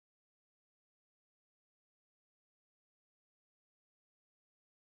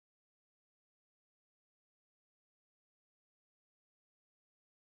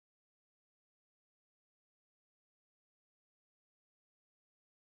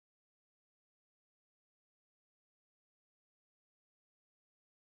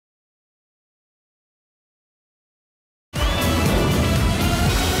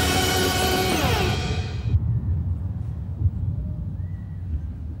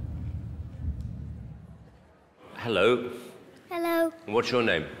Hello. Hello. And what's your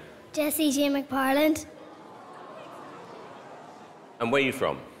name? Jessie J. McParland. And where are you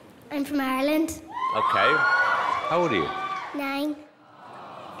from? I'm from Ireland. Okay. How old are you? 9.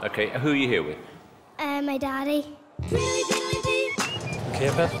 Okay, who are you here with? My daddy.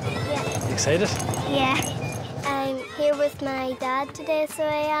 Okay, Pet? Yeah. Excited? Yeah. I'm here with my dad today, so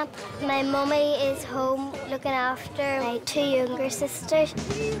I am. My mummy is home looking after my 2 younger sisters.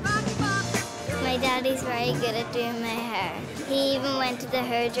 My daddy's very good at doing my hair. He even went to the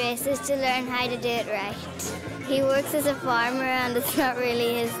hairdressers to learn how to do it right. He works as a farmer and it's not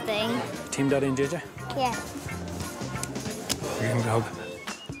really his thing. Team Daddy and JJ? Yeah. Give him a hug.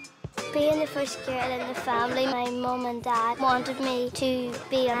 Being the first girl in the family, my mum and dad wanted me to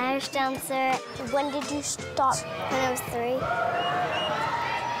be an Irish dancer. When did you start? When I was 3.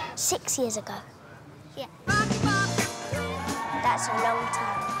 6 years ago. Yeah. That's a long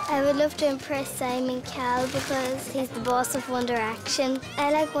time. I would love to impress Simon Cowell because he's the boss of One Direction.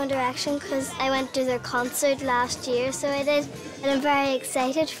 I like One Direction because I went to their concert last year, so I did. And I'm very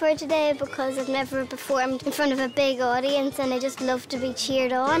excited for today because I've never performed in front of a big audience and I just love to be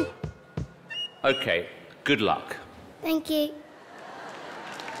cheered on. Okay, good luck. Thank you.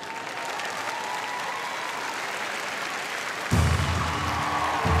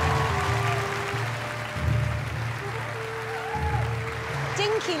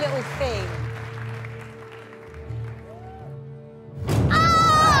 Dinky little thing.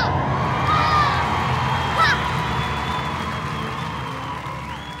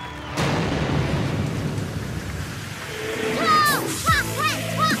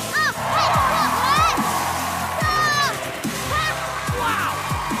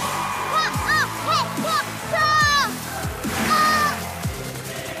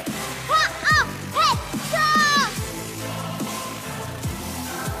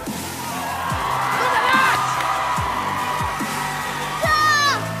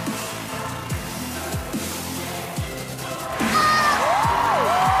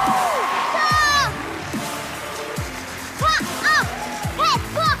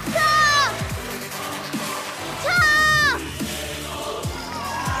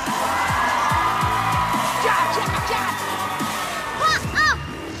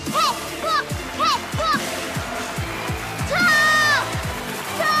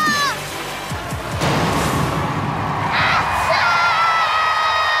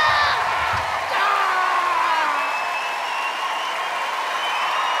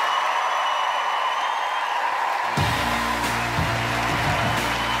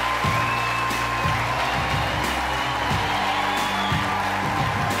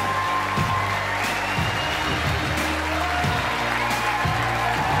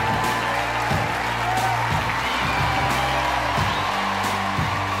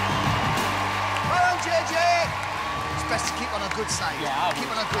 Best to keep on a good side. Yeah, keep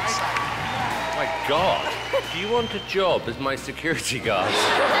on a good side. Oh my God. Do you want a job as my security guard?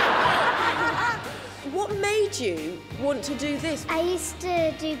 What made you want to do this? I used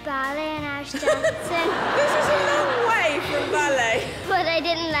to do ballet and Irish dancing. This is a long way from ballet. But I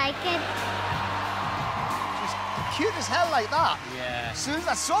didn't like it. She's cute as hell like that. Yeah. As soon as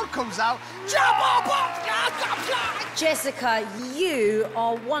that sword comes out, jump up! Jessica, you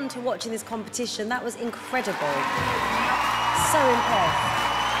are one to watch in this competition. That was incredible. So impressed.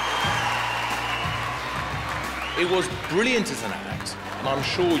 It was brilliant as an act, and I'm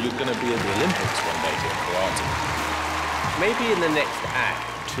sure you're going to be at the Olympics one day doing karate. Maybe in the next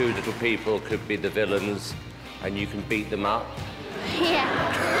act, 2 little people could be the villains and you can beat them up. Yeah.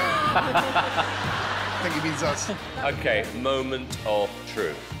 I think he means us. Okay, moment of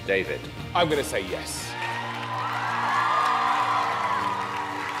truth. David. I'm going to say yes.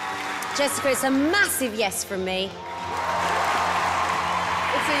 Jessica, it's a massive yes from me.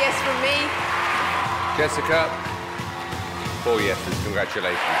 It's a yes from me. Jessica, 4 yeses.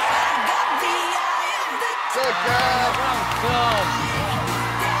 Congratulations. Good girl.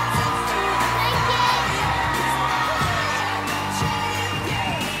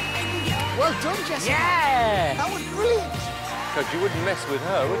 Well done, Jessica. Yeah! That was brilliant. God, you wouldn't mess with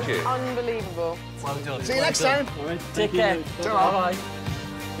her, would you? Unbelievable. Well done. See you next time. All right, take care. Bye-bye.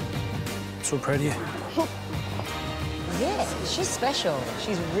 So proud of you. Yes, she's special.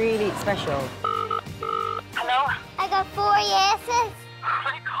 She's really special. I got 4 yeses. Oh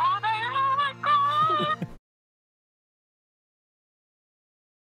my